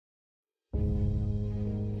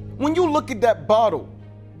When you look at that bottle,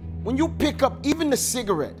 when you pick up even the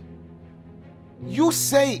cigarette, you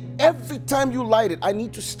say every time you light it, I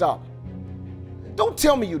need to stop. Don't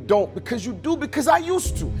tell me you don't, because you do, because I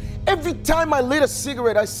used to. Every time I lit a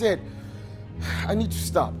cigarette, I said, I need to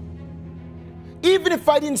stop. Even if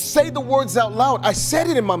I didn't say the words out loud, I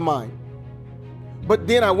said it in my mind. But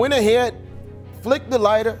then I went ahead, flicked the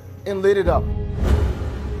lighter, and lit it up.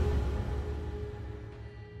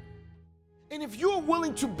 And if you're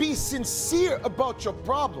willing to be sincere about your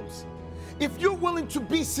problems, if you're willing to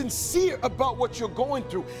be sincere about what you're going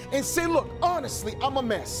through and say, look, honestly, I'm a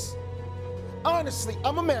mess. Honestly,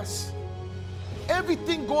 I'm a mess.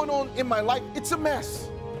 Everything going on in my life, it's a mess.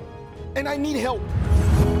 And I need help.